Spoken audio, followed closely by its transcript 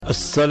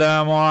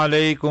Assalamu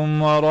alaikum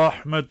wa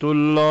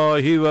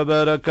rahmatullahi wa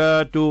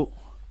barakatuh.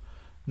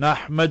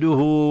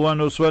 Nahmaduhu wa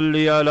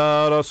nusalli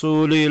ala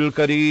rasulil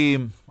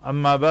kareem.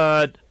 Amma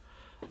ba'd.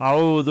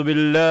 A'udhu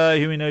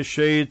billahi minash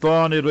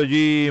shaitanir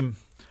rajeem.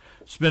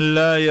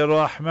 Bismillahir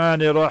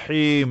rahmanir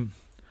rahim.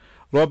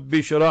 Rabbi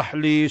shrah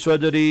li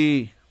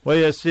sadri wa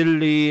yassir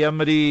li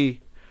amri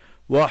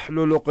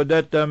wahlul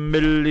 'uqdatam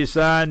min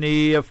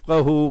lisani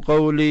yafqahu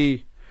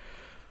qawli.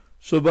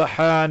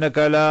 سبحانك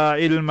لا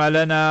علم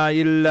لنا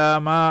إلا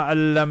ما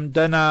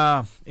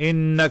علمتنا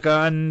إنك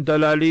أنت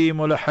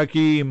العليم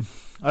الحكيم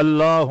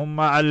اللهم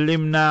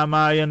علمنا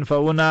ما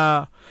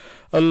ينفعنا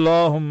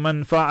اللهم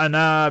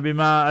انفعنا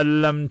بما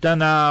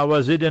علمتنا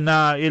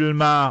وزدنا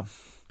علما.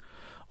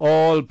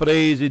 All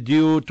praise is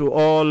due to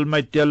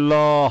Almighty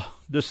Allah,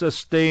 the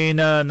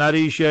sustainer,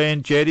 nourisher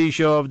and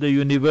cherisher of the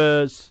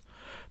universe.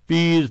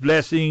 Peace,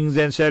 blessings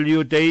and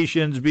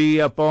salutations be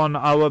upon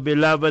our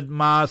beloved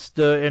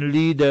master and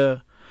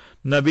leader,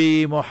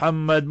 Nabi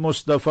Muhammad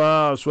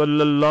Mustafa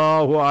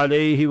sallallahu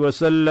alayhi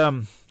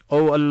wasallam.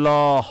 O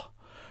Allah,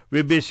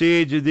 we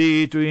beseech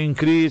Thee to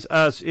increase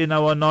us in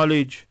our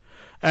knowledge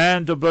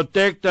and to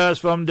protect us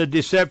from the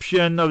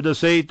deception of the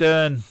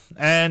Satan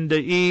and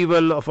the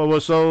evil of our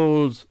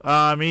souls.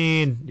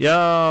 Ameen.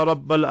 Ya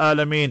Rabbal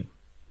Alameen.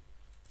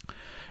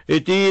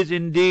 It is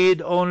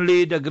indeed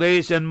only the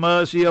grace and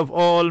mercy of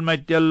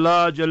Almighty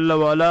Allah Jalla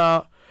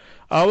wa'ala.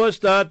 Our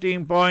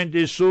starting point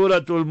is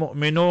Suratul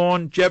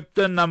Mu'minun,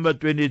 chapter number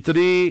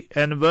 23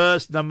 and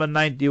verse number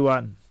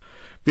 91.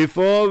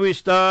 Before we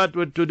start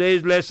with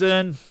today's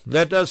lesson,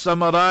 let us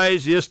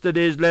summarize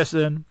yesterday's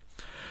lesson.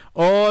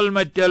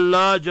 Almighty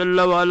Allah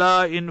Jalla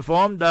wa'ala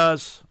informed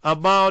us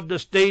about the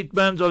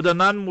statements of the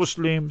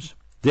non-Muslims.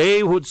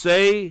 They would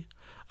say,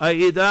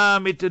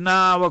 أَإِذَا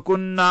مِتْنَا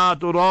وَكُنَّا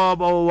تُرَابًا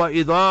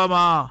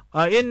وَإِظَامًا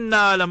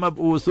أَإِنَّا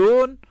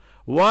لَمَبْعُوثُونَ.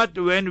 What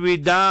when we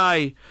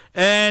die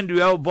and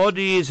our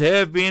bodies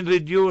have been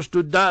reduced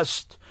to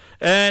dust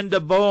and the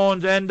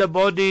bones and the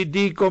body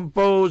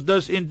decomposed,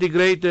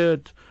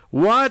 disintegrated,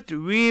 what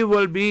we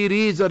will be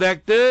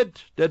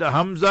resurrected? That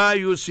Hamza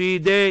you see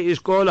there is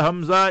called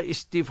Hamza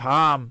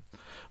Istifham,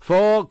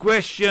 for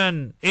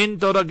question,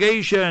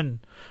 interrogation.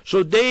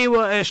 So they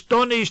were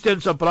astonished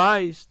and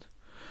surprised.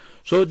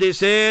 So they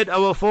said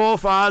our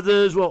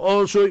forefathers were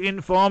also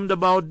informed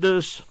about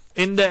this.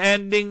 In the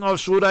ending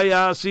of Surah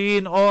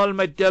Yasin,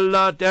 Almighty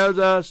Allah tells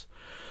us,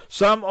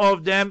 some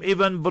of them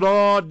even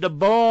brought the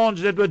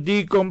bones that were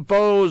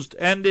decomposed,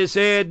 and they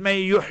said,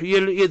 May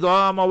yuhyil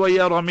idhama wa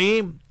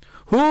yaramim.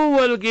 Who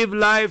will give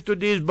life to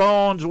these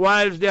bones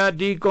whilst they are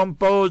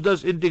decomposed,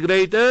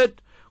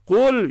 disintegrated?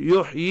 Qul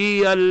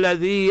yuhyi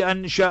alladhi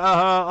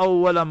ansha'aha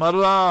awwala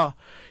marra.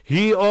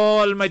 He,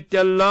 Almighty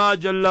Allah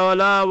Jalla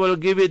wa'ala, will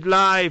give it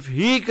life.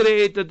 He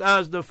created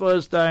us the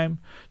first time.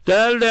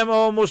 Tell them,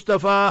 O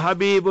Mustafa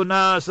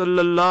Habibuna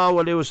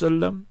sallallahu alayhi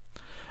wasallam.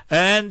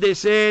 And they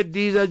said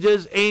these are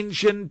just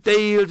ancient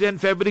tales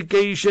and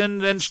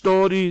fabrications and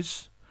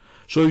stories.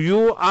 So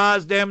you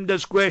ask them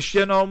this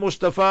question, O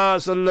Mustafa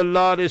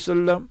sallallahu alayhi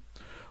wasallam.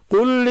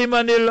 قُلْ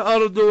لِمَنِ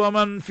الْأَرْضُ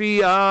وَمَنْ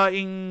فِيهَا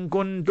إِن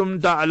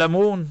كُنْتُمْ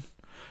تَعْلَمُونَ.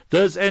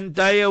 This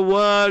entire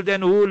world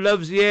and who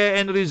lives here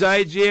and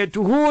resides here,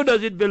 to who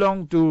does it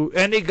belong to?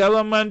 Any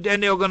government,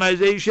 any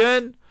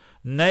organization?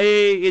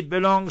 Nay, it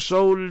belongs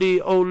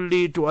solely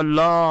only to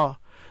Allah.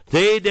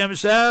 They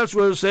themselves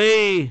will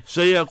say,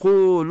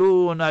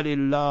 سَيَقُولُونَ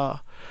لِلَّهِ.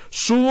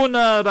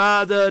 Sooner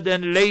rather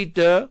than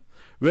later,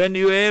 when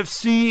you have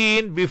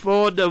seen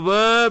before the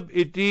verb,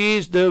 it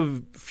is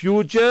the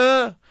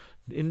future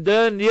in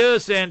the near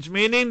sense,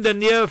 meaning the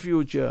near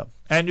future.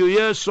 And you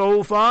hear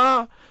so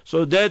far,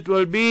 so that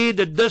will be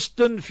the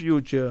distant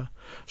future.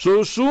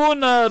 So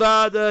sooner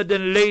rather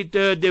than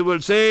later they will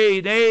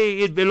say, nay,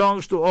 it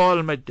belongs to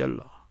Almighty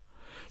Allah.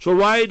 So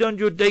why don't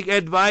you take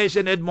advice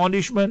and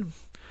admonishment?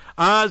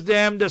 Ask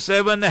them the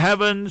seven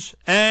heavens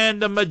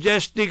and the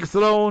majestic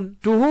throne.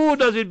 To who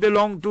does it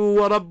belong to?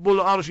 وَرَبُّ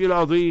الْعَرْشِ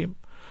الْعَظِيمِ.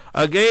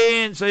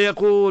 Again,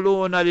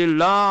 سَيَقُولُونَ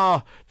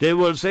لِلَّهِ. They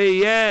will say,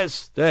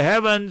 yes, the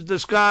heavens, the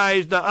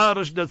skies, the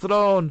arsh, the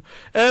throne,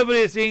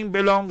 everything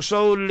belongs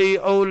solely,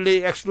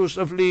 only,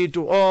 exclusively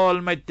to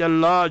Almighty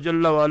Allah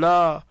Jalla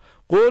wa'ala.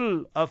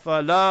 قُلْ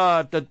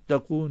أَفَلَا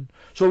تَتَّقُونَ.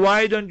 So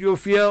why don't you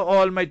fear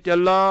Almighty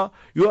Allah?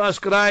 You are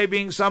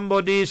ascribing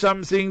somebody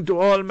something to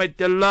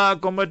Almighty Allah,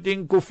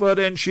 committing kufr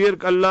and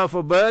shirk, Allah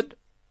forbid.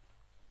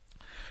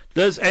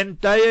 This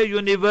entire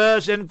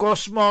universe and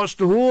cosmos,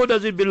 to who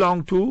does it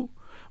belong to?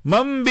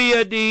 مَنْ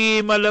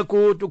بِيَدِهِ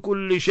مَلَكُوتُ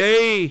كُلِّ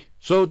شَيْءٍ.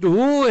 So to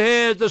who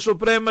has the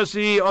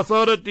supremacy,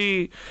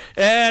 authority,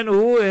 and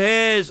who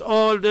has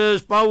all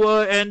this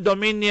power and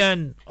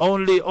dominion?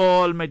 Only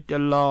Almighty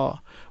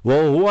Allah.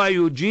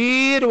 وَهُوَ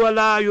يُجِيرُ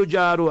وَلَا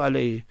يُجَارُ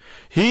عَلَيْهِ.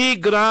 He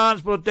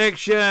grants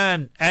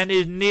protection and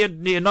is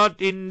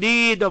not in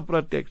need of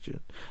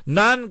protection.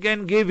 None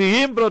can give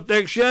him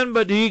protection,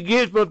 but he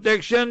gives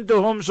protection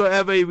to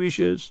whomsoever he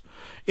wishes.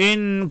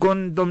 In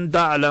kuntum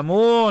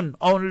ta'lamun,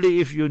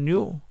 only if you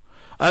knew.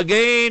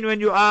 Again, when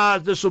you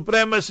ask the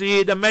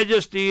supremacy, the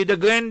majesty, the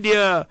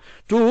grandeur,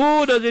 to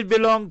who does it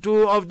belong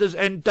to of this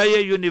entire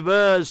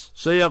universe?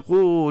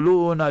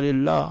 سَيَقُولُونَ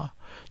لِلَّهِ.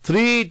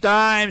 3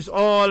 times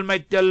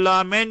Almighty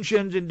Allah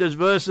mentions in these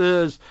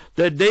verses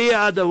that they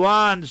are the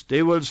ones,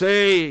 they will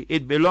say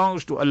it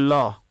belongs to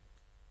Allah.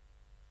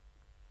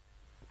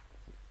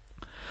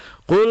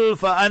 قُلْ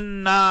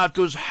فَأَنَّا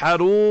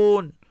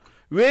تُسْحَرُونَ.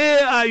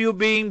 Where are you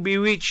being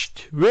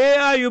bewitched?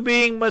 Where are you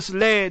being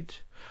misled?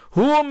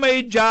 Who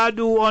made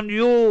jadoo on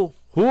you?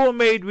 Who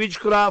made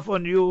witchcraft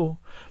on you?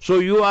 So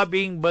you are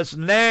being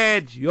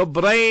misled. Your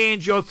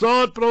brains, your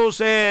thought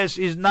process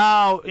is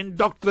now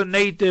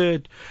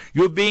indoctrinated.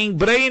 You're being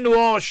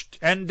brainwashed,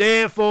 and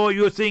therefore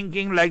you're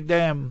thinking like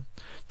them.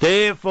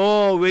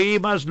 Therefore, we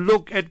must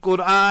look at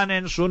Quran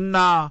and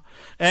Sunnah,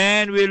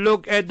 and we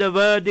look at the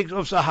verdicts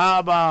of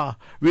Sahaba.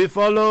 We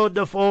follow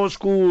the 4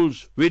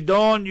 schools. We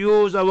don't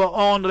use our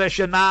own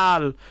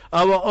rationale,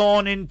 our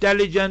own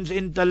intelligence,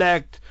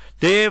 intellect.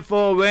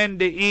 Therefore, when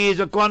there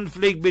is a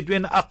conflict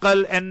between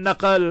aql and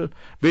naql,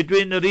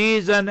 between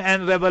reason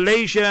and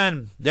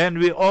revelation, then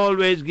we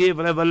always give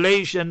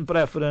revelation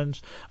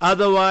preference.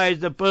 Otherwise,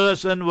 the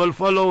person will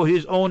follow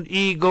his own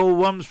ego,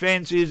 whims,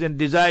 fancies, and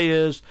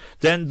desires.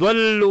 Then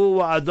dhallu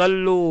wa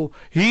adallu.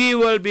 He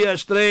will be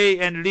astray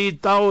and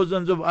lead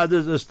thousands of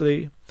others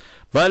astray.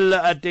 Bal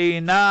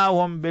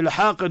ataynahum bil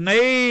haqq.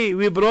 Nay,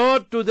 we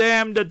brought to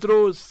them the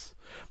truth.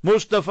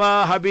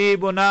 Mustafa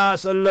Habibuna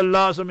sallallahu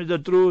alaihi wasallam is the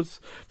truth.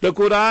 The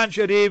Quran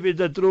Sharif is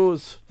the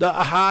truth. The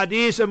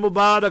Ahadith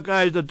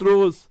Mubarakah is the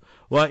truth.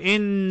 Wa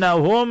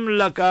innahum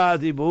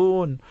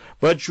lakathibun.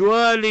 But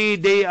surely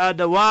they are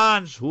the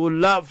ones who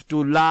love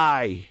to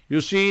lie.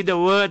 You see the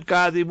word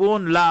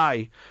kathibun,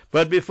 lie.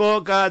 But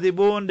before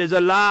kathibun there's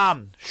a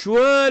lam.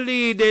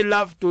 Surely they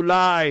love to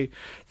lie,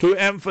 to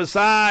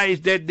emphasize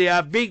that they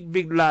are big,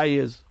 big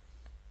liars.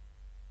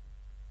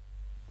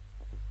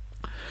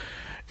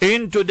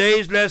 In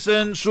today's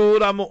lesson,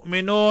 Surah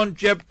Mu'minun,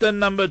 chapter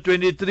number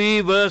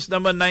 23, verse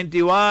number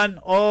 91,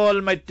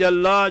 Almighty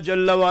Allah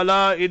Jalla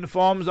wa'ala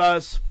informs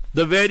us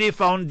the very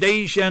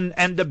foundation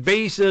and the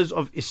basis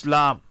of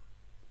Islam.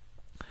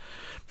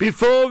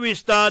 Before we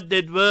start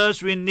that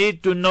verse, we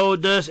need to know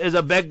this as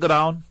a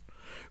background.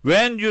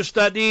 When you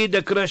study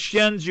the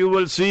Christians, you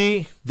will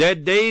see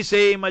that they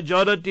say,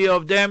 majority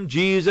of them,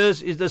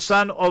 Jesus is the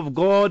Son of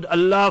God.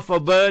 Allah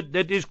forbid.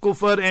 That is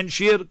kufr and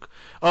shirk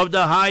of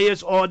the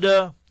highest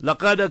order.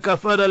 لَقَدْ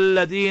كَفَرَ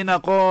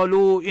الَّذِينَ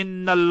قَالُوا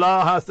إِنَّ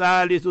اللَّهَ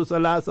ثَالِثُ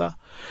ثَلَاثَةٍ.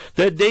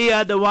 That they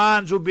are the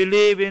ones who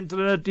believe in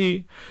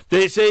Trinity.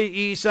 They say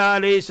Isa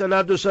alayhi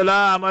salatu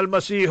salam,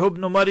 al-Masih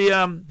ibn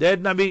Maryam,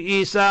 that Nabi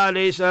Isa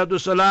alayhi salatu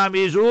salam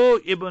is who?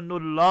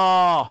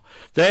 Ibnullah.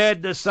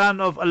 That the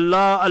son of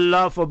Allah,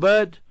 Allah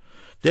forbid.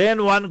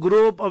 Then one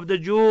group of the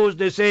Jews,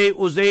 they say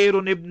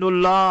Uzairun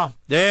ibnullah,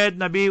 that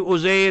Nabi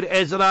Uzair,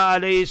 Ezra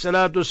alayhi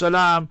salatu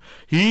salam,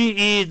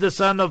 he is the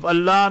son of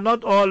Allah.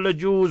 Not all the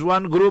Jews,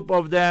 one group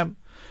of them.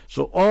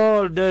 So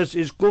all this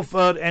is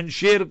kufr and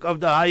shirk of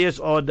the highest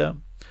order.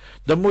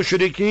 The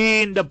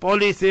mushrikeen, the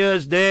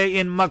polytheists there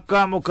in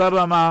Makkah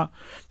Mukarramah,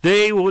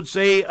 they would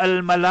say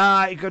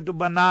al-malaikatu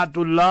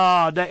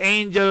banatullah, the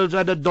angels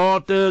are the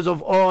daughters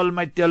of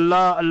Almighty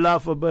Allah, Allah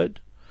forbid.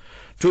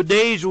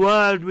 Today's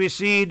world, we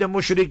see the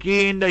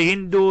mushrikeen, the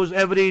Hindus,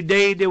 every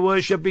day they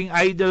worshipping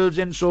idols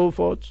and so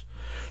forth.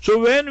 So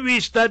when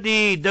we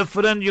study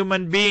different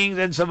human beings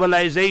and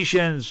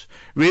civilizations,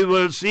 we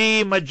will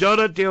see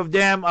majority of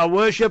them are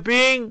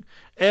worshipping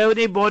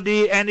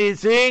everybody,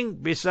 anything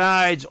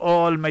besides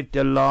Almighty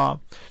Allah.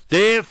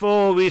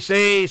 Therefore we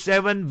say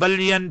 7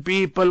 billion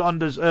people on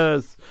this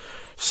earth,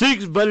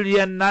 6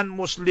 billion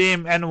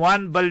non-Muslim and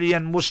 1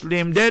 billion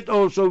Muslim. That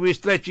also we're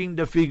stretching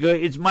the figure.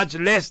 It's much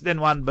less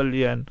than 1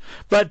 billion.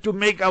 But to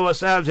make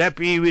ourselves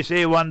happy, we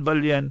say 1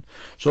 billion.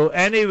 So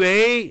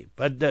anyway,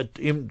 but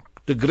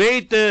the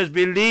greatest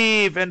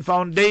belief and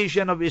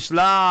foundation of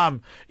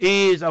Islam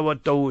is our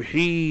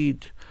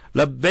Tawheed.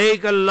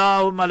 Labbaik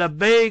Allahumma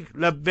labbaik,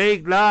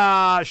 labbaik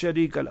la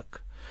sharika lak.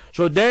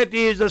 So that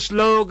is the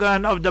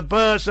slogan of the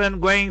person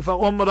going for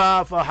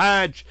Umrah, for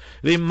Hajj,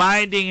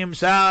 reminding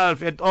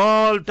himself at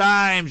all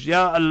times,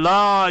 Ya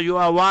Allah, you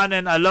are one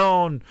and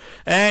alone,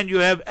 and you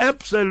have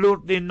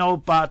absolutely no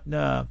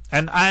partner,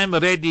 and I am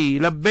ready.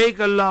 Labbaik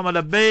Allahumma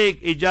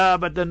labbaik,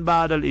 ijabatan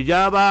ba'dal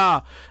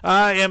ijabah.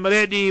 I am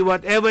ready,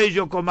 whatever is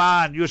your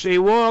command. You say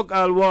walk,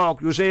 I'll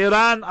walk. You say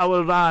run, I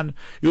will run.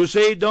 You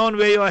say don't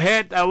wear your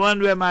hat, I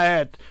won't wear my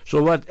hat.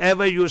 So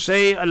whatever you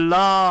say,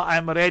 Allah,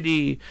 I'm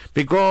ready,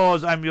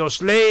 because I'm your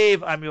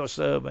slave, I'm your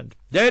servant.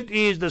 That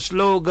is the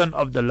slogan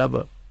of the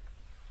lover.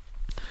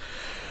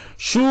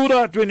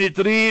 Surah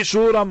 23,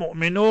 Surah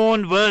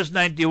Mu'minun, verse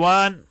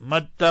 91.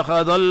 مَتَّخَذَ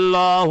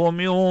اللَّهُ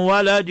مِنْ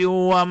وَلَدٍ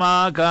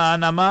وَمَا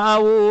كَانَ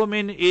مَعَهُ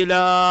مِنْ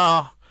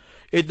إِلَهٍ.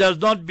 It does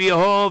not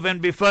behove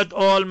and befit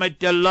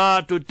Almighty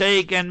Allah to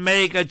take and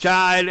make a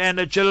child and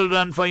a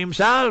children for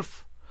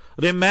himself.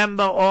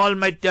 Remember,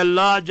 Almighty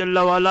Allah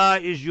Jalla wala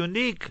is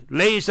unique.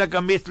 Laysa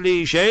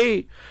kamithli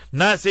shay.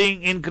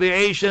 Nothing in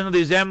creation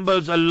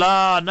resembles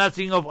Allah,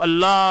 nothing of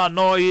Allah,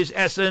 nor His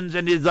essence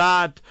and His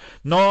Zat,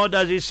 nor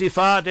does His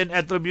sifat and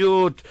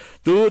attribute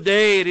do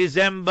they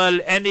resemble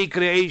any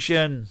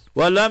creation.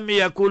 وَلَمْ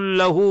يَكُنْ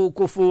لَهُ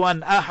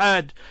كُفُوًا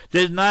أَحَدٌ.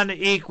 There is none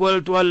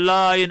equal to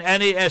Allah in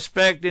any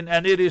aspect, in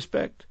any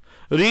respect.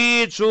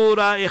 Read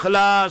Surah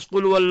Ikhlas,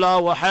 Qul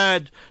Wallahu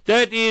Ahad.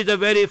 That is the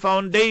very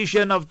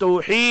foundation of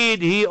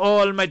Tawheed. He,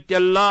 Almighty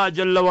Allah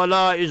Jalla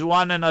wala, is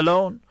one and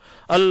alone.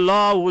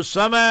 Allahu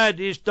Samad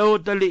is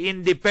totally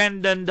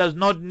independent, does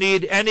not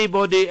need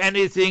anybody,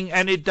 anything,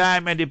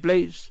 anytime, any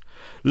place.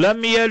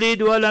 Lam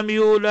yalid wa lam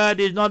yulad,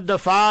 is not the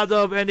father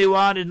of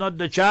anyone, is not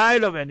the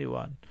child of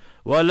anyone.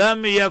 Wa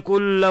lam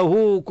yakul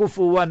lahu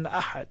kufuwan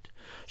ahad.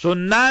 So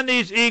none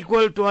is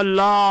equal to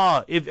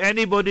Allah. If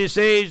anybody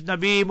says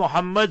Nabi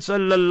Muhammad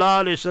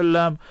sallallahu alaihi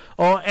wasallam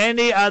or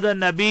any other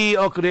Nabi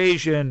or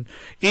creation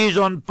is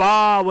on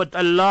par with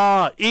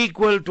Allah,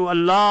 equal to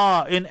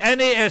Allah in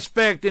any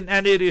aspect, in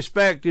any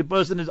respect, the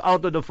person is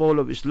out of the fold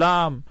of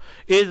Islam.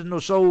 إِذْ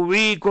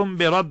نُسَوِّيكُمْ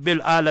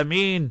بِرَبِّ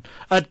الْعَالَمِينَ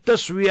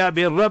التَّسْوِيَةُ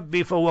بِالرَّبِّ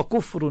فَهُوَ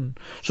كُفْرٌ.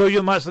 So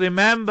you must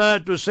remember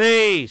to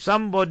say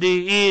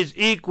somebody is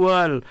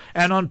equal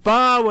and on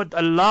par with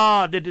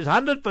Allah, that is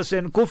 100%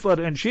 kufr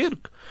and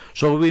shirk.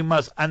 So we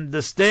must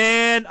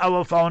understand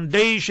our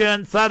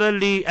foundation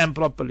thoroughly and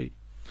properly.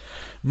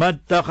 مَا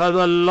اتَّخَذَ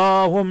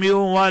اللَّهُ مِنْ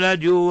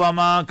وَلَدٍ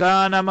وَمَا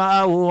كَانَ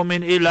مَعَهُ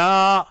مِنْ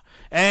إِلَهٍ.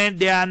 And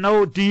there are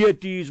no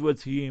deities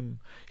with Him.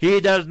 He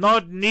does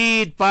not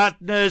need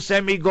partners,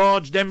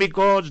 semi-gods,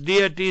 demigods,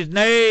 deities.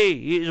 Nay,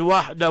 He is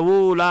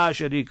wahdahu la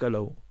sharika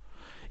lahu.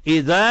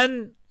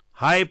 Idhan,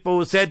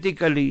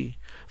 hypothetically,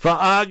 for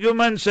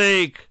argument's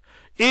sake,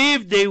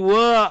 if they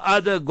were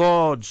other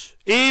gods,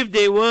 if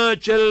they were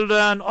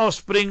children,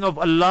 offspring of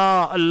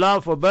Allah,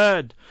 Allah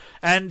forbid,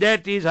 and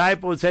that is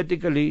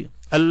hypothetically,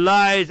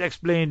 Allah is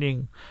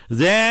explaining,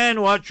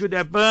 then what should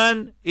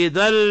happen?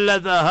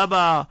 إِذَا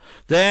لَذَهَبَ.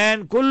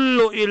 Then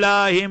كُلُّ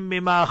إِلَهٍ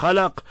بِمَا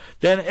خَلَقٍ.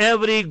 Then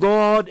every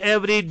God,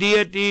 every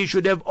deity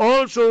should have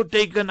also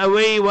taken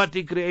away what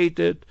He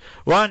created.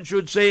 One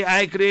should say,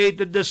 I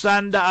created the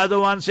sun. The other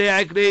one say,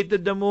 I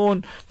created the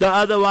moon. The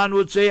other one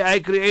would say, I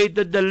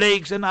created the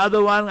lakes. And the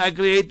other one, I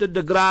created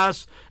the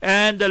grass.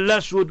 And the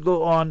list would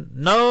go on.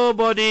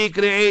 Nobody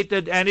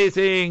created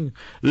anything.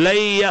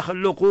 لَن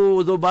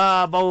يَخْلُقُوا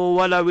ذُبَابًا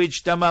وَلَوِ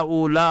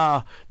اجْتَمَعُوا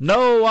لَهُ.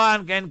 No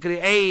one can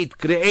create.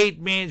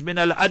 Create means min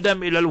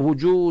al-adam ila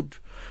al-wujud.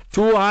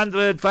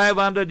 200,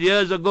 500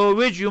 years ago,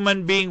 which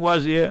human being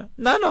was here?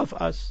 None of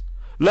us.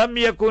 Lam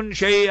yakun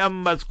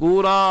shay'an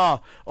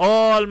madhkura.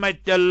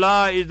 Almighty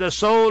Allah is the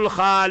sole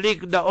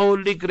Khaliq, the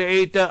only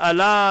creator.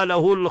 Allah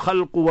lahul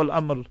khalqu wal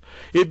amr.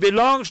 It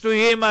belongs to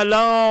Him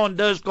alone,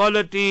 this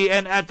quality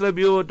and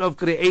attribute of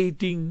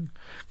creating.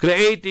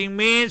 Creating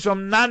means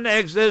from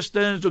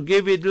non-existence to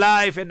give it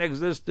life and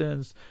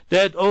existence.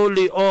 That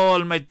only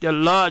Almighty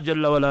Allah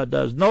Jalla wala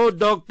does. No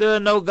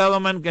doctor, no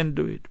government can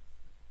do it.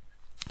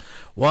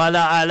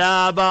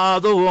 وَلَعَلَى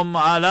بَعْضُهُمْ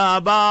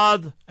عَلَى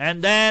بَعْضٍ.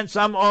 And then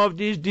some of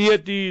these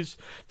deities,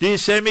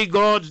 these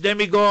semi-gods,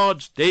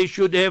 demigods, they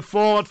should have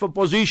fought for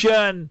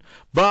position.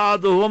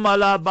 بَعْضُهُمْ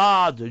عَلَى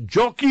بَعْضٍ.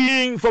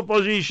 Jockeying for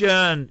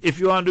position,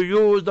 if you want to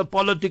use the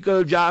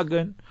political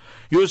jargon.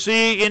 You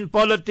see, in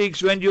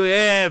politics, when you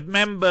have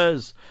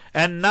members,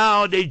 and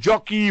now they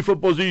jockey for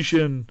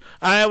position.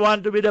 I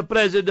want to be the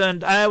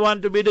president, I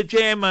want to be the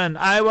chairman,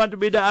 I want to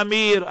be the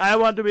Amir, I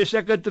want to be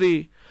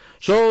secretary.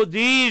 So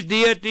these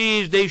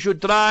deities, they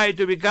should try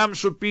to become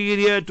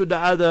superior to the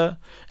other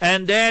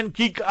and then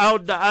kick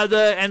out the other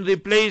and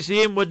replace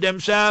him with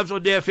themselves or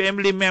their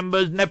family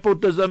members,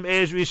 nepotism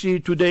as we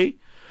see today.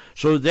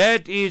 So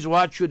that is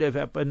what should have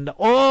happened.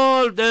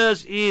 All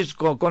this is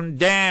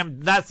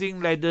condemned.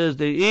 Nothing like this.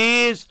 There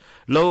is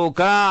لَوْ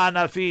كَانَ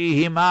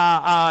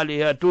فِيهِمَا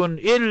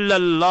آلِهَةٌ إِلَّا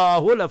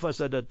اللَّهُ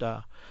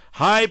لَفَسَدَتَا.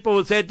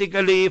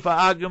 Hypothetically, for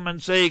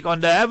argument's sake, on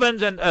the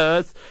heavens and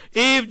earth,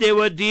 if they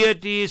were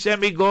deities,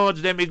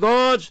 semi-gods,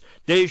 demigods,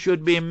 there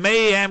should be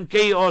mayhem,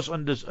 chaos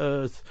on this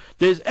earth.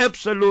 There's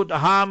absolute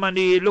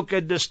harmony. Look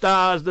at the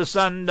stars, the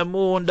sun, the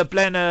moon, the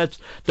planets,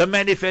 the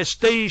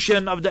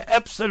manifestation of the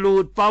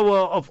absolute power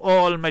of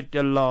Almighty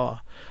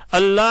Allah.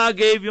 Allah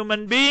gave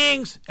human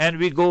beings and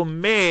we go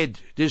mad.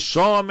 There's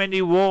so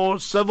many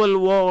wars, civil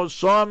wars,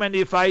 so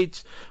many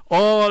fights.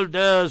 All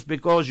this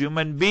because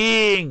human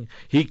being,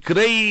 he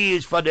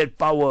craves for that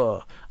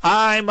power.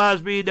 I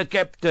must be the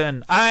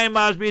captain. I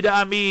must be the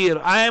Amir.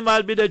 I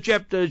must be the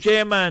chapter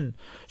chairman.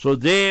 So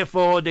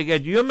therefore they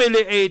get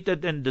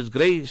humiliated and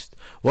disgraced.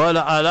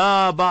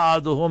 وَلَعَلَى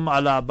بَعْضُهُمْ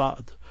عَلَى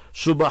بَعْضٍ.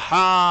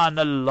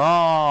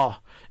 Subhanallah.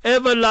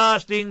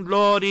 Everlasting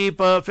glory,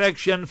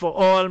 perfection for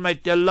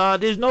Almighty Allah.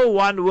 There is no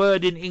one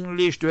word in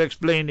English to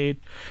explain it.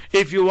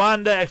 If you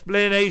want the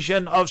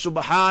explanation of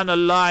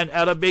Subhanallah in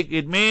Arabic,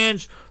 it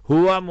means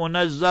Huwa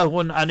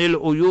munazzahun anil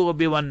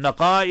uyubi wan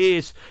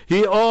naqais.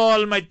 He,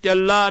 Almighty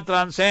Allah,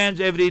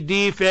 transcends every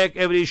defect,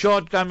 every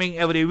shortcoming,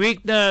 every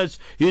weakness.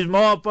 He is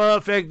more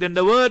perfect than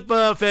the word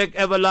perfect.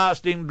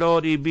 Everlasting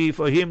glory be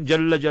for him,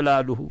 Jalla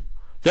Jalaluhu.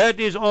 That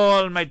is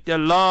Almighty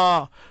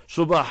Allah.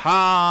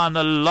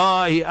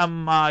 Subhanallahi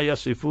amma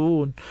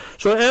yasifun.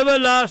 So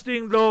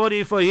everlasting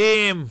glory for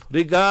him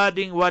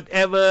regarding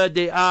whatever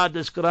they are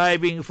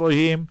describing for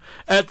him,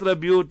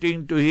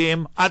 attributing to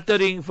him,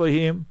 uttering for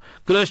him.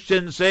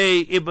 Christians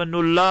say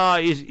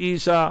Ibnullah is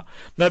Isa.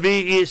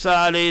 Nabi Isa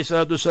alayhi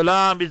salatu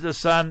salam is the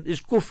son, is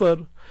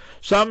kufr.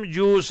 Some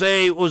Jews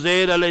say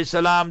Uzair alayhi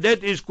salam,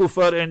 that is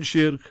kufr and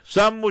shirk.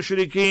 Some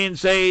mushrikeen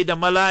say the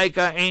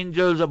malaika,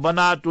 angels,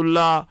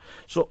 banatullah.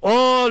 So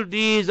all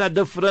these are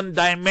different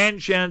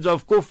dimensions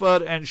of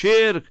kufr and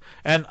shirk,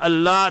 and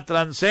Allah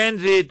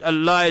transcends it.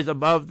 Allah is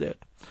above that.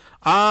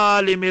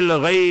 Alimil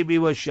ghaybi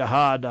wa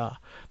shahada.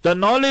 The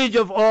knowledge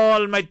of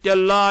Almighty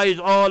Allah is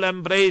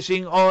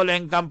all-embracing,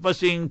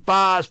 all-encompassing,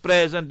 past,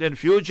 present, and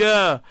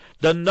future.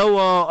 The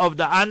knower of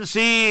the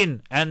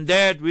unseen and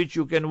that which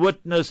you can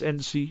witness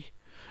and see.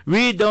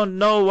 We don't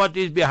know what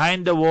is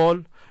behind the wall.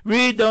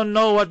 We don't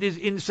know what is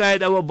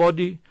inside our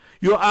body.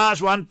 You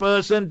ask one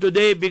person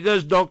today,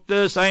 biggest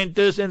doctor,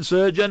 scientist, and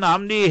surgeon, how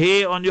many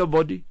hair on your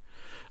body?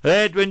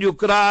 Right? When you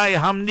cry,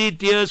 how many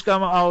tears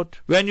come out?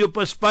 When you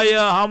perspire,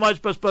 how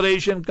much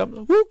perspiration comes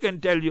out? Who can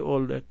tell you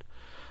all that?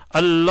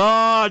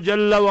 Allah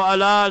Jalla wa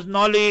Ala's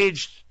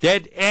knowledge,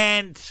 that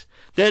ant,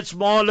 that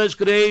smallest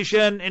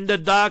creation in the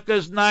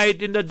darkest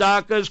night, in the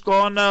darkest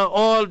corner,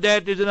 all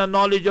that is in the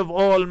knowledge of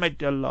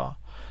Almighty Allah.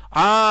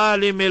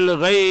 Alimil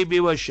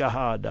ghaybi wa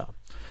shahada.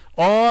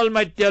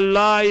 Almighty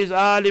Allah is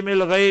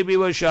Alimil ghaybi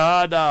wa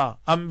shahada.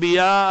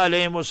 Anbiya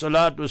alayhimu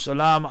salatu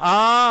salam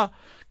are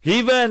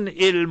given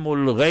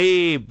ilmul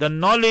ghayb, the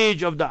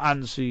knowledge of the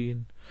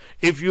unseen.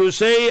 If you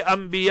say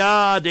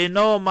Anbiya, they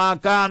know ma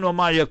kan wa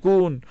ma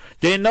yakun.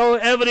 They know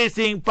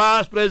everything,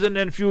 past, present,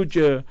 and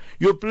future.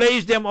 You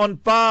place them on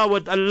par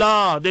with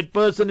Allah, that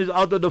person is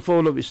out of the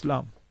fold of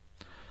Islam.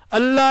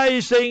 Allah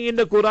is saying in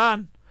the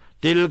Quran,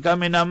 تِلْكَ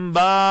مِنْ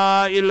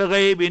أَنْبَاءِ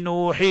الْغَيْبِ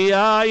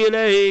نُوحِيهَا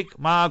إِلَيْكَ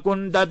مَا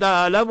كُنْتَ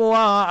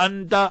تَعْلَمُهَا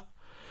أَنْتَ.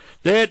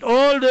 That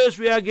all this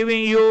we are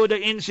giving you,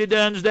 the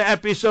incidents, the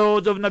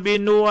episodes of Nabi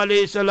Nuh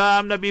alayhi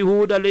salam, Nabi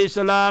Hud alayhi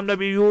salam,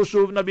 Nabi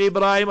Yusuf, Nabi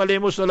Ibrahim alayhi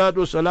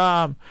salatu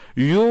salam.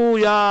 You,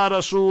 Ya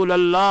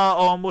Rasulallah,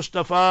 or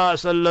Mustafa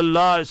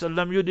sallallahu alayhi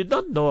wasallam, you did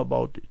not know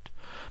about it.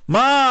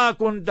 Ma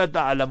kunta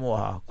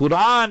ta'lamuha.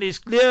 Quran is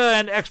clear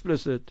and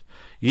explicit.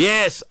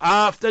 Yes,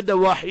 after the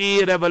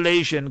wahi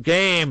revelation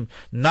came,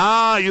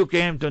 now you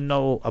came to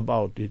know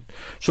about it.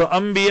 So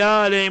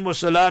Anbiya alayhimu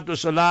salatu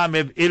salam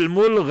have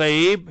ilmul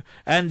ghaib,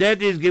 and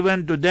that is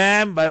given to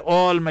them by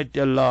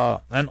Almighty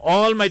Allah. And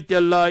Almighty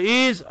Allah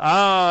is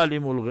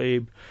alimul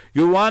ghaib.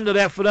 You want the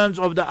reference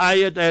of the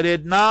ayat I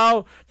read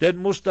now, that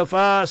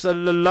Mustafa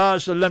sallallahu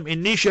alaihi wasallam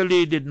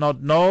initially did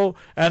not know,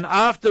 and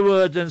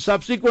afterwards and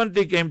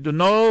subsequently came to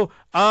know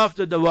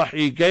after the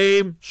wahi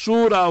came.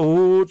 Surah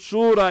Hud,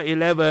 Surah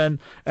 11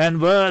 and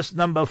verse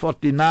number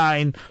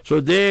 49. So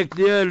they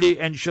clearly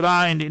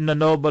enshrined in the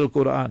noble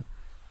Quran.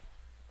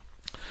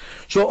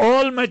 So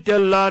Almighty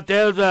Allah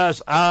tells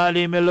us,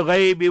 Alimul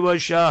ghaybi wa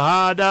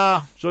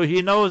shahada. So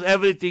He knows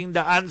everything,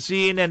 the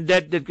unseen and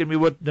that can be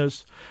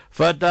witnessed.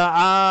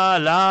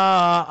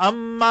 Fata'ala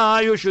amma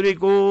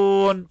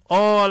yushrikun.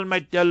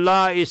 Almighty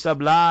Allah is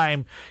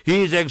sublime.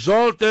 He is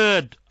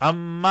exalted.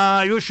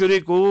 Amma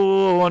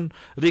yushrikun.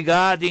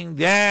 Regarding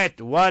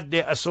that, what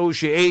they are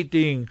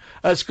associating,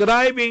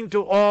 ascribing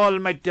to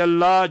Almighty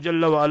Allah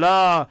Jalla wa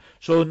Ala.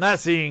 So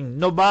nothing.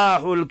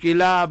 Nubahul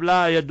kilab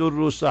la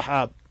yadurru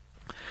sahab.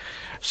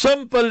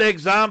 Simple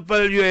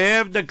example, you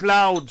have the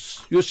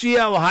clouds. You see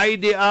how high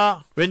they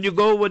are? When you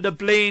go with the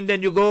plane,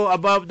 then you go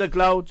above the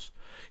clouds.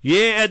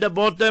 Yeah, at the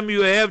bottom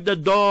you have the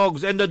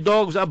dogs, and the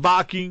dogs are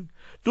barking.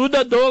 Do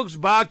the dogs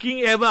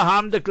barking ever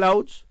harm the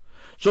clouds?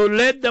 So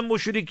let the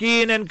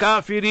mushrikeen and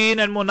kafirin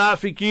and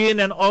munafiqeen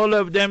and all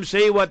of them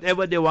say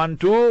whatever they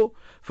want to.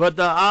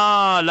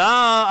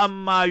 Fata'ala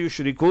amma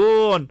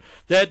yushrikun.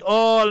 That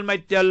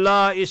Almighty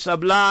Allah is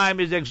sublime,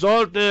 is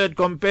exalted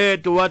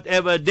compared to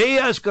whatever they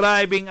are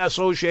ascribing,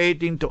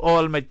 associating to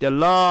Almighty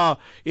Allah.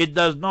 It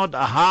does not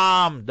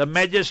harm the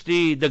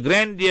majesty, the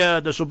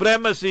grandeur, the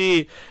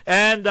supremacy,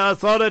 and the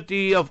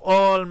authority of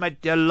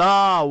Almighty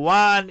Allah.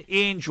 1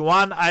 inch,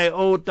 1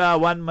 iota,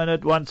 1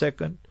 minute, 1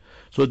 second.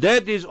 So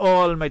that is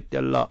Almighty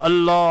Allah.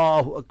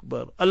 Allahu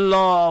Akbar.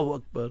 Allahu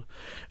Akbar.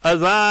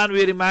 Adhan,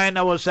 we remind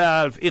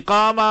ourselves.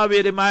 Iqamah,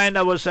 we remind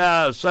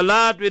ourselves.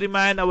 Salat, we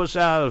remind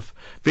ourselves.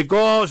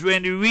 Because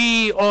when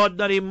we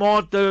ordinary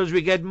mortals,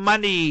 we get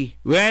money,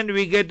 when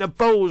we get a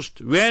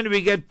post, when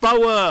we get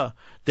power,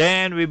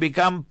 then we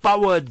become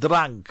power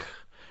drunk.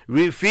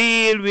 We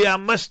feel we are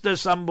Mr.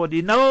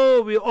 somebody.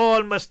 No, we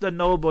all Mr.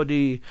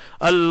 nobody.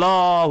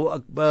 Allahu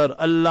Akbar.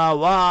 Allah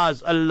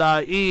was,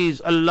 Allah is,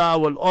 Allah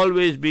will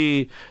always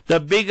be the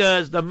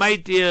biggest, the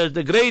mightiest,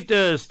 the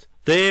greatest.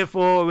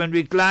 Therefore, when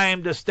we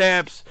climb the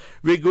steps,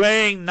 we're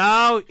going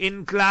now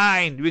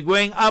inclined. We're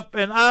going up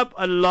and up.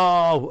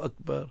 Allahu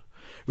Akbar.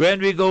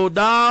 When we go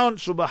down,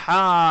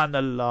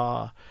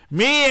 Subhanallah.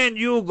 Me and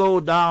you go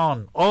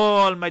down.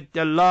 Almighty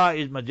Allah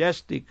is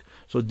majestic.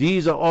 So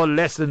these are all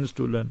lessons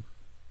to learn.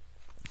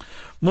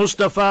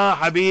 Mustafa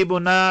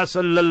Habibuna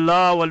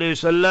sallallahu alayhi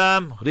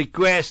wasallam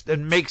requests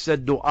and makes a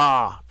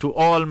dua to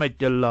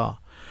Almighty Allah.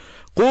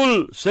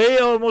 Qul, say,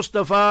 O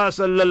Mustafa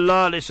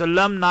sallallahu alayhi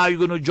wasallam, now you're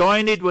going to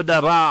join it with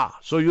a ra.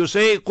 So you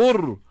say,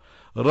 Qur,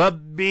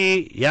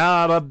 Rabbi,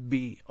 Ya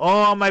Rabbi.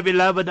 Oh, my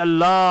beloved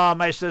Allah,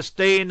 my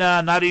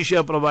sustainer,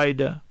 nourisher,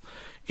 provider.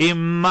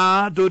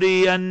 Imma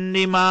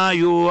turiyanni ma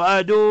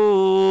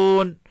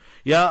yu'adun.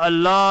 Ya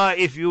Allah,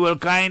 if you will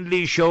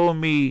kindly show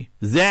me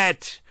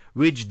that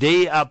which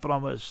they are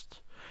promised.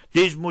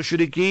 These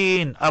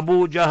mushrikeen,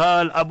 Abu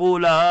Jahl, Abu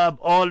Lahab,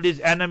 all these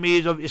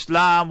enemies of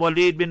Islam,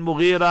 Walid bin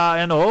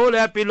Mughira and whole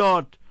happy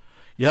lot.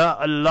 Ya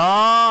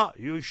Allah,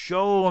 you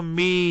show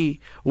me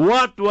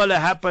what will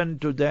happen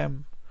to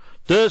them.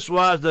 This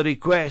was the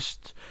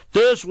request.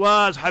 This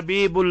was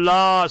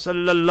Habibullah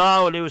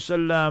sallallahu alayhi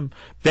wasallam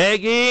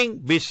begging,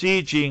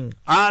 beseeching,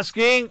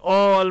 asking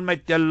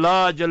Almighty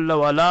Allah Jalla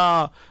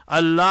wala.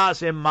 Allah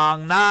se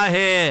mangna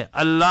hai,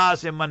 Allah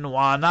se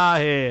manwana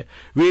hai.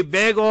 We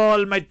beg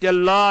Almighty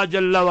Allah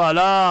Jalla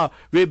wala.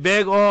 We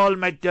beg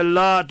Almighty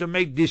Allah to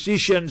make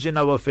decisions in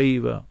our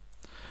favor.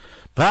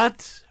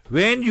 But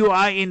when you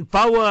are in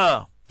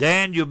power,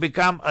 then you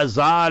become a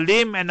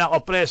zalim and an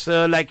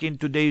oppressor like in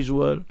today's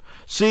world.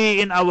 See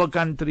in our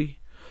country.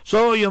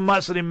 So you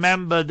must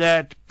remember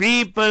that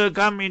people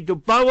come into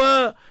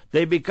power,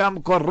 they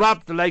become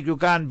corrupt like you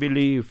can't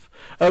believe.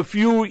 A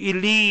few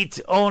elite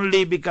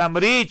only become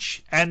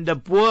rich and the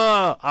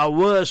poor are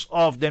worse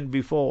off than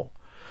before.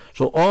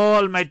 So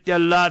Almighty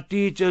Allah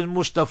teaches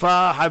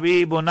Mustafa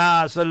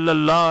Habibuna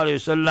sallallahu alayhi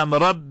wasallam,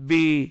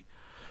 Rabbi.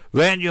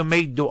 When you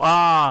make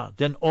dua,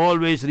 then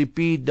always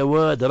repeat the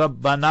word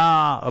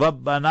Rabbana,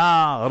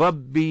 Rabbana,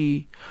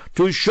 Rabbi,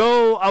 to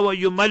show our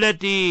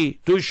humility,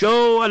 to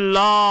show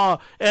Allah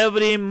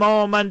every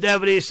moment,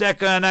 every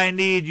second, I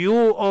need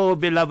you, oh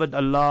beloved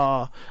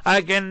Allah.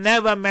 I can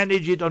never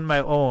manage it on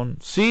my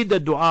own. See the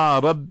dua,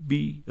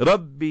 Rabbi,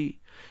 Rabbi.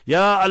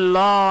 Ya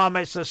Allah,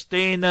 my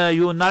sustainer,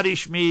 you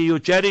nourish me, you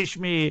cherish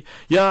me.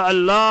 Ya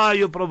Allah,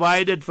 you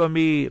provided for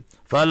me.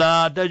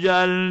 فَلَا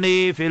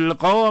تَجْعَلْنِي فِي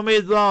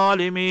الْقَوْمِ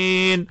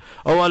الظَّالِمِينَ.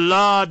 Oh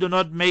Allah, do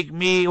not make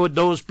me with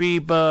those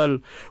people,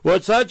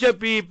 with such a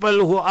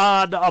people who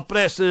are the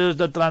oppressors,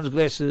 the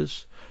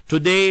transgressors.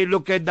 Today,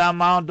 look at the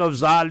amount of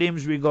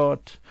zalims we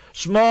got.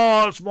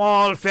 Small,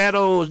 small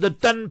pharaohs, the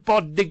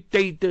ton-pot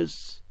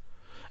dictators.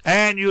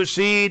 And you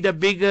see the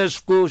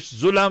biggest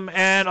zulam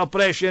and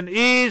oppression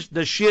is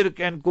the shirk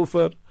and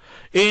kufr.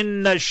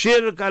 Inna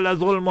shirk ala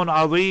zulmun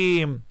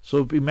azim.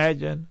 So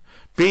imagine.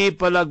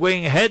 People are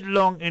going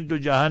headlong into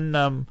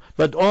Jahannam,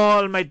 but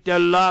Almighty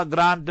Allah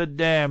granted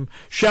them,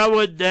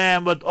 showered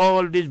them with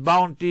all these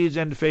bounties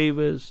and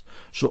favors.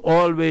 So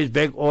always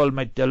beg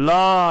Almighty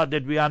Allah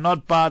that we are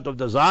not part of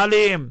the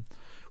zalim.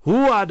 Who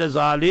are the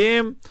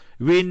zalim?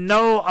 We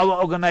know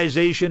our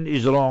organization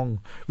is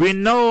wrong. We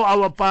know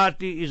our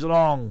party is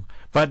wrong.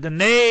 But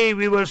nay,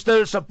 we will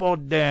still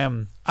support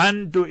them.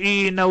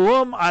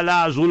 Antu'inahum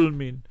ala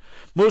zulmin.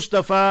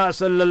 Mustafa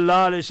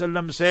sallallahu alayhi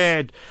wasallam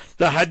said,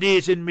 the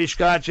hadith in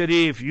Mishkat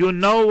Sharif, you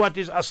know what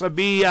is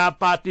asabiya,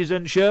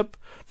 partisanship,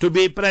 to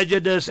be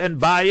prejudiced and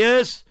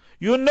biased.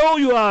 You know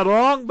you are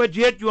wrong, but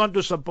yet you want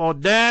to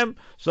support them.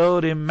 So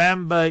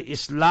remember,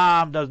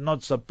 Islam does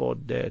not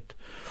support that.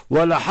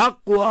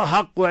 وَالْحَقُّ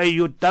أَحَقُّ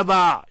أَن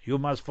يُتَّبَعَ. You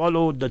must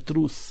follow the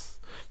truth.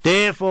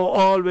 Therefore,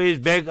 always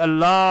beg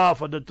Allah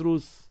for the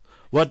truth.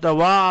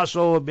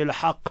 وَتَوَاصَوْا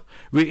بِالْحَقِّ.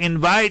 We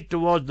invite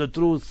towards the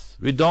truth.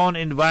 We don't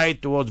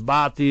invite towards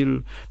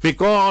batil,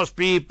 because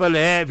people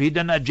have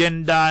hidden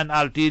agenda and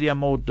ulterior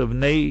motive.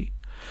 Nay.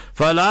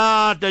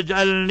 فَلَا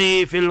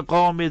تَجْعَلْنِي فِي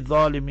الْقَوْمِ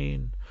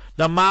الظَّالِمِينَ.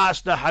 The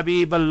Master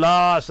Habib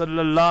Allah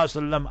sallallahu alaihi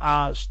wasallam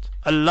asked,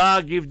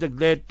 Allah give the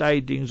glad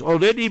tidings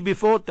already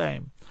before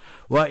time.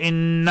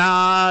 وَإِنَّا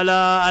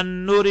عَلَىٰ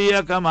أَن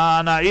نُّرِيَكَ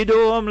مَا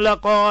نَعِدُهُمْ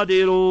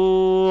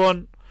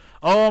لَقَادِرُونَ.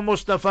 O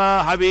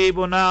Mustafa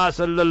Habibuna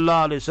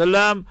sallallahu alayhi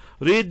wasallam,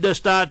 read the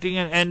starting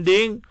and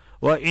ending.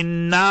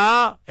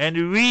 وَإِنَّا,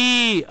 and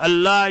we,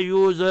 Allah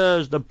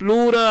uses the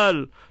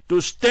plural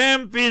to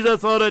stamp His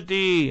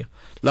authority.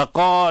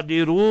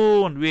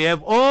 لَقَادِرُونَ. We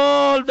have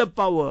all the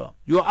power.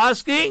 You're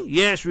asking?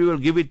 Yes, we will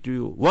give it to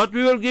you. What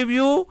we will give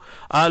you?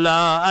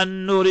 أَلَا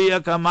أَن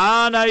نُّرِيَكَ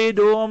مَا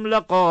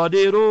نَعِدُهُمْ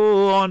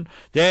لَقَادِرُونَ.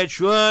 That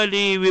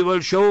surely we will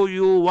show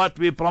you what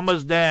we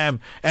promised them,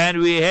 and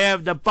we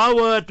have the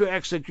power to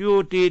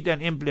execute it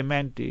and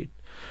implement it.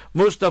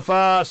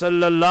 Mustafa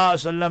sallallahu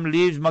alaihi wasallam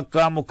leaves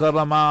Makkah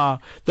Mukarramah.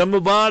 The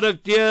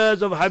Mubarak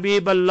tears of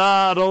Habib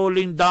Allah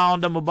rolling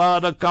down the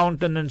Mubarak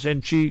countenance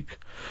and cheek.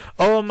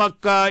 O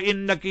Makkah,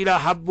 innaki la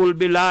habbul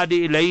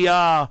biladi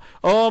ilayya.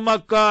 O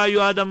Makkah, you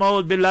are the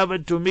most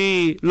beloved to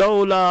me.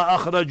 Lawla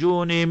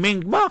akhrajuni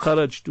mink ma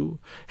kharajtu.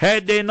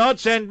 Had they not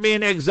sent me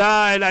in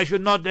exile, I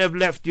should not have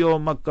left you,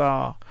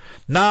 Makkah.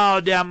 Now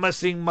they are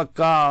missing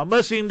Makkah,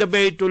 missing the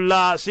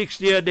Baytullah. 6th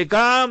year they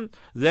come,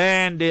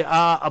 then they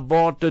are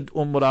aborted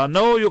Umrah.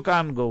 No, you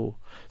can't go.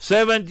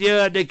 7th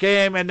year they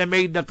came and they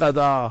made the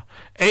qada.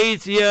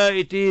 8th year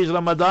it is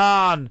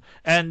Ramadan,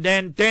 and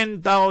then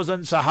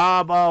 10,000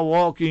 Sahaba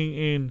walking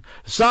in.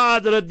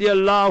 Sa'd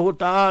radiallahu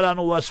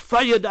ta'ala was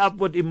fired up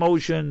with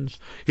emotions.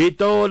 He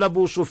told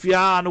Abu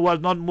Sufyan, who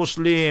was not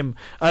Muslim,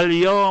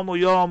 Al-yawmu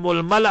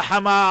yawmul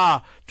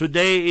malahama.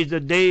 Today is the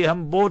day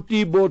hum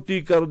boti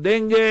boti kar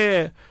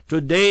denge.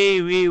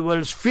 Today we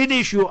will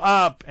finish you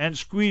up and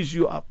squeeze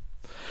you up.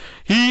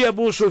 He,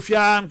 Abu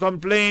Sufyan,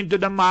 complained to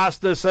the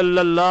Master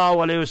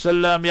sallallahu alayhi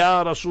wasallam,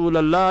 Ya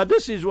Rasulallah,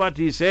 this is what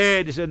he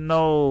said. He said,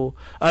 no,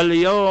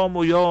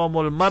 al-yawmu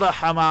yawmul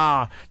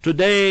marhama.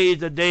 Today is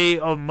the day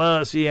of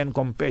mercy and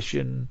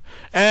compassion.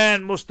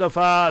 And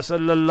Mustafa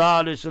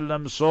sallallahu alayhi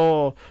wasallam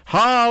saw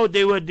how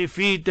they were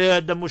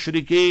defeated, the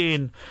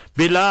mushrikeen.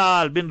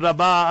 Bilal bin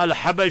Rabah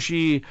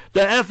al-Habashi,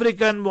 the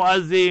African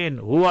muazzin,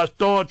 who was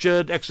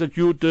tortured,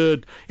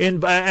 executed,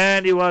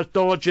 and he was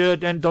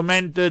tortured and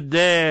tormented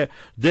there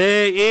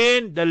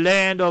in the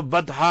land of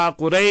Batha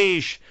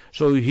Quraysh.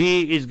 So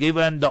he is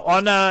given the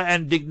honor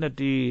and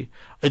dignity.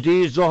 It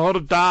is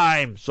Zuhr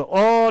time, so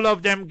all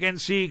of them can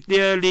see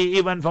clearly,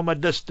 even from a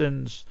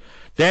distance.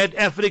 That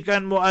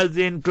African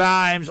muazzin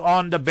climbs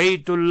on the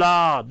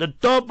Baytullah, the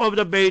top of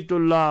the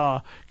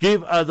Baytullah,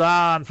 give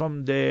adhan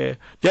from there.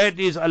 That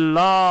is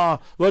Allah.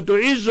 Wa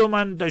tu'izzu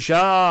man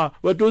tasha,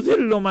 wa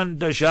tudhillu man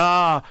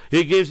tasha.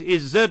 He gives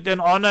izzat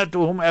and honor to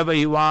whomever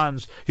he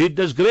wants. He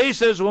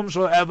disgraces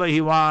whomsoever he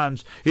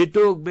wants. He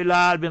took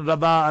Bilal bin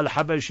Rabah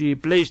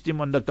al-Habashi, placed him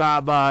on the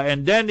Kaaba,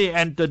 and then he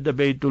entered the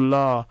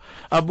Baytullah.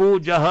 Abu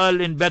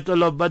Jahl in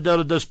Battle of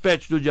Badr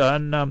dispatched to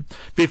Jahannam.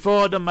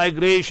 Before the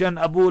migration,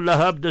 Abu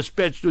Lahab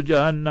dispatched to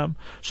Jahannam.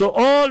 So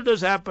all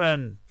this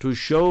happened to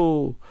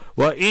show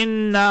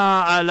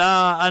وَإِنَّا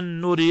عَلَىٰ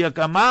أَن نُرِيَكَ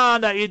مَا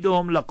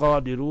نَعِدُهُمْ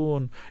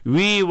لَقَادِرُونَ.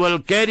 We will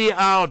carry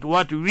out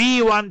what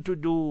we want to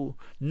do.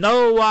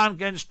 No one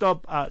can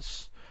stop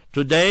us.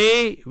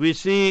 Today we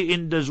see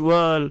in this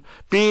world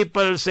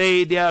people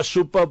say they are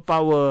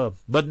superpower,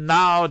 but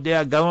now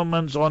their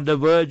governments on the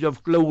verge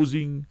of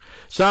closing.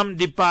 Some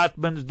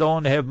departments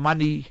don't have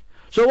money.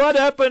 So what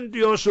happened to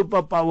your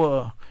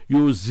superpower?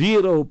 You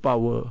zero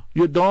power.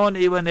 You don't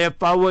even have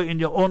power in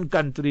your own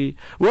country.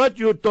 What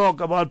you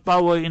talk about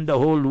power in the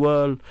whole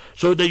world?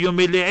 So the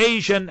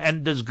humiliation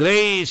and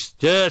disgrace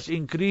just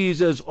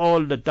increases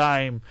all the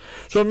time.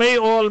 So may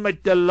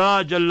Almighty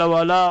Allah Jalla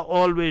wala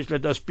always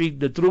let us speak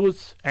the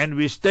truth, and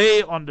we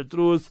stay on the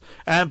truth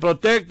and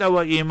protect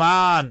our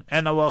iman,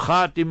 and our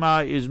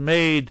khatima is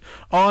made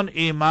on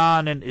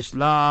iman and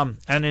Islam.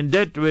 And in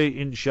that way,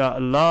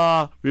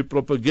 inshallah, we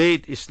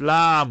propagate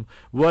Islam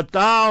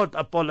without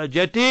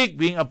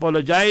being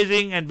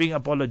apologizing and being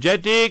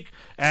apologetic,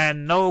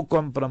 and no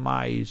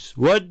compromise.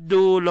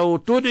 Waddu law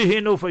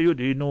tudhinu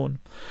fayudhinun.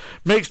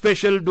 Make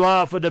special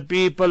dua for the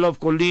people of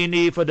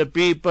Kolini, for the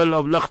people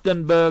of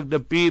Lichtenberg, the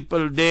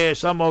people there.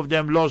 Some of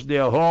them lost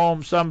their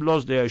homes, some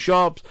lost their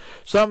shops,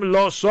 some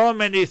lost so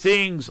many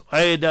things.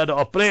 Either the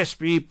oppressed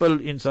people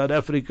in South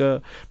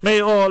Africa.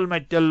 May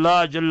Almighty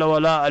Allah Jalla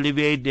wala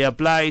alleviate their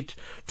plight.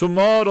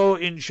 Tomorrow,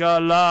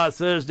 inshallah,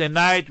 Thursday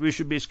night, we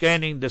should be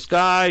scanning the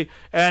sky,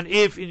 and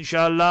if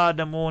inshallah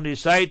the moon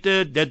is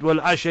sighted, that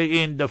will usher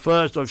in the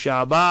 1st of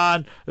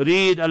Sha'ban.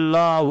 Read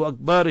Allahu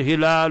Akbar,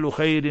 Hilalu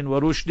Khairin wa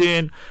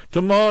Rushdin.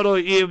 Tomorrow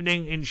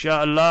evening,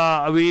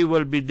 inshallah, we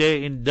will be there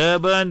in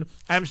Durban.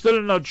 I'm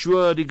still not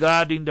sure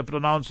regarding the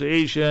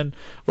pronunciation,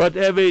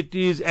 whatever it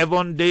is,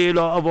 Avondale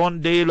or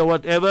Avondale or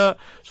whatever,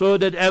 so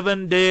that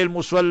Avondale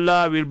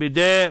Musalla will be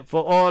there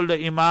for all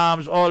the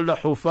imams, all the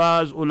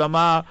hufaz,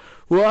 ulama,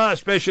 who are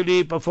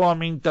especially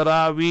performing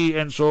Taraweeh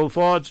and so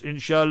forth.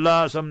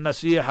 Inshallah, some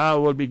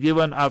nasiha will be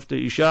given after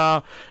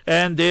Isha,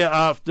 and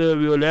thereafter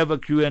we will have a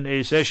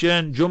Q&A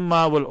session.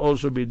 Jummah will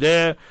also be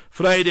there.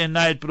 Friday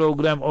night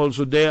program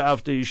also there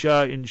after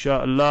Isha,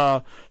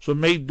 inshallah. So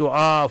make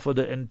dua for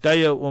the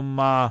entire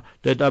ummah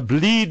that are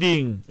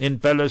bleeding in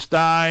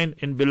Palestine,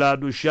 in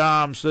Biladu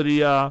Sham,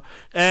 Syria,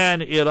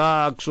 and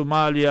Iraq,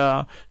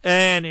 Somalia,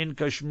 and in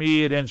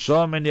Kashmir, and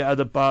so many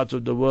other parts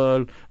of the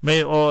world.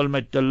 May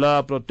Almighty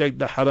Allah protect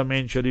the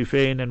Haramain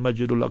Sharifain and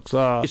Masjidul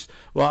Aqsa.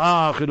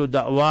 Wa akhiru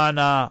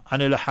da'wana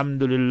anil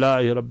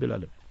hamdulillahi rabbil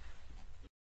alamin.